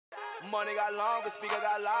Money got longer, speaker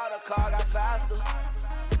got louder, car got faster.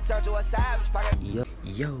 Turn to a savage pocket.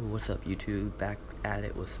 Yo, what's up YouTube? Back at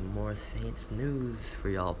it with some more Saints news for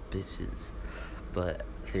y'all bitches. But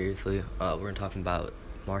seriously, we're talking about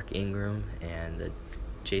Mark Ingram and the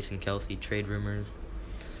Jason Kelce trade rumors.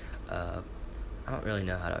 I don't really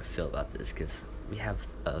know how to feel about this because we have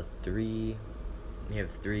three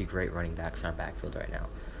great running backs in our backfield right now.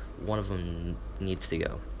 One of them needs to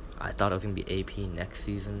go. I thought it was going to be AP next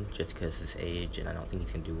season just because his age, and I don't think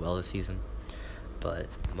he's going to do well this season. But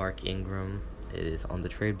Mark Ingram is on the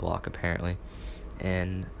trade block apparently,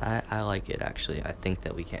 and I like it actually. I think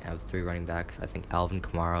that we can't have three running backs. I think Alvin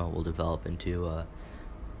Kamara will develop into a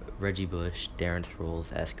Reggie Bush, Darren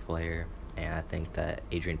Sproles-esque player, and I think that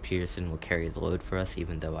Adrian Peterson will carry the load for us,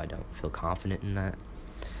 even though I don't feel confident in that.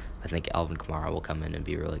 I think Alvin Kamara will come in and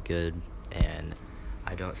be really good, and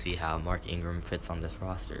I don't see how Mark Ingram fits on this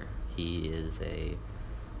roster. He is a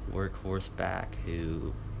workhorse back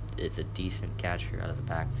who is a decent catcher out of the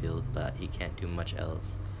backfield, but he can't do much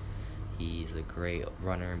else. He's a great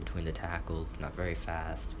runner in between the tackles, not very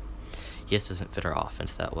fast. He just doesn't fit our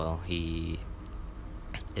offense that well. He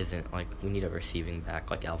isn't like, we need a receiving back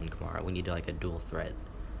like Alvin Kamara. We need like a dual threat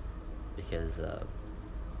because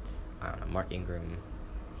I don't know, Mark Ingram,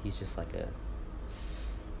 he's just like a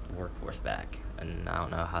workhorse back, and I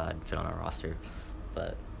don't know how that'd fit on our roster.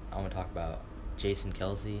 But I want to talk about Jason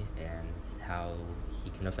Kelce and how he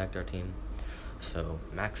can affect our team. So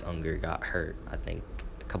Max Unger got hurt, I think,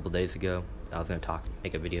 a couple days ago. I was gonna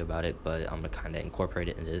make a video about it, but I'm gonna kind of incorporate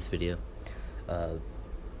it into this video.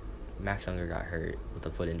 Max Unger got hurt with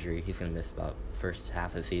a foot injury. He's gonna miss about first half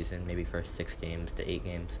of the season, maybe first 6 games to 8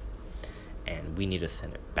 games. And we need a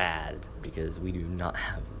center bad because we do not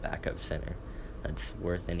have a backup center that's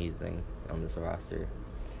worth anything on this roster.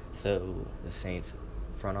 So the Saints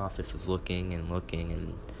front office was looking,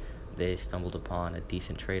 and they stumbled upon a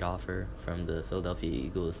decent trade offer from the Philadelphia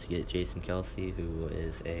Eagles to get Jason Kelce, who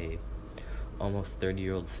is a almost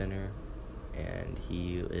 30-year-old center, and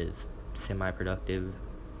he is semi-productive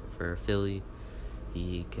for Philly.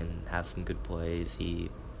 He can have some good plays.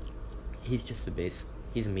 He's just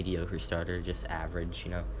he's a mediocre starter, just average, you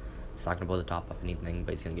know. He's not going to blow the top off anything,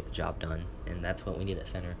 but he's going to get the job done, and that's what we need at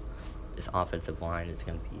center. This offensive line is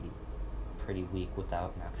going to be pretty weak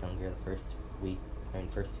without Max Unger the first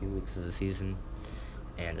few weeks of the season,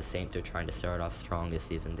 and the Saints are trying to start off strong this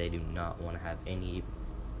season. They do not want to have any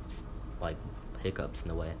like hiccups in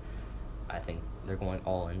the way. I think they're going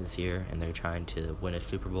all in this year, and they're trying to win a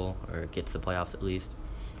Super Bowl or get to the playoffs at least.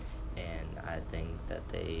 And I think that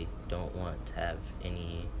they don't want to have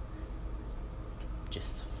any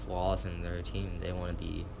just flaws in their team. They want to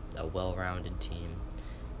be a well-rounded team,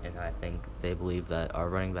 and I think they believe that our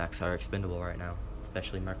running backs are expendable right now,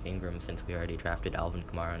 especially Mark Ingram, since we already drafted Alvin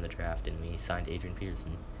Kamara in the draft and we signed Adrian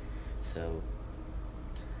Peterson. So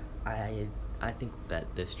I think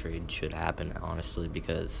that this trade should happen, honestly,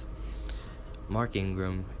 because Mark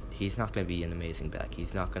Ingram, he's not going to be an amazing back.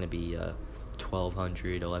 He's not going to be a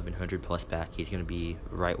 1,200, 1,100 plus back. He's going to be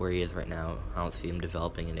right where he is right now. I don't see him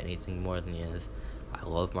developing into anything more than he is. I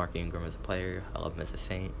love Mark Ingram as a player. I love him as a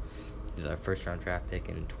Saint. He's our first-round draft pick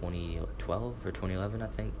in 2012 or 2011, I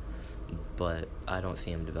think. But I don't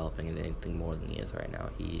see him developing into anything more than he is right now.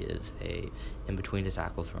 He is a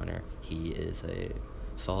in-between-the-tackles runner. He is a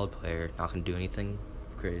solid player, not going to do anything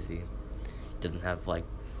crazy. Doesn't have, like,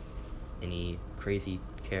 any crazy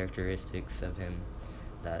characteristics of him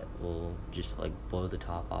that will just, like, blow the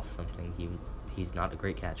top off something. He's not a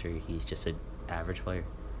great catcher. He's just an average player.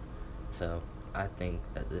 So I think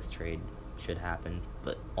that this trade should happen,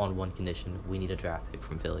 but on one condition: we need a draft pick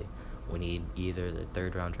from Philly. We need either the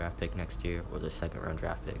 3rd-round draft pick next year or the 2nd-round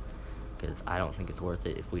draft pick, because I don't think it's worth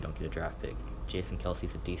it if we don't get a draft pick. Jason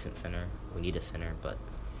Kelce's a decent center. We need a center, but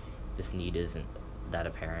this need isn't that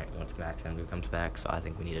apparent once Max Unger comes back, so I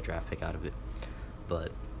think we need a draft pick out of it.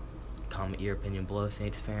 But comment your opinion below,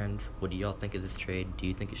 Saints fans. What do y'all think of this trade? Do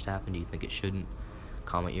you think it should happen? Do you think it shouldn't?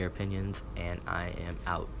 Comment your opinions, and I am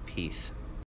out. Peace.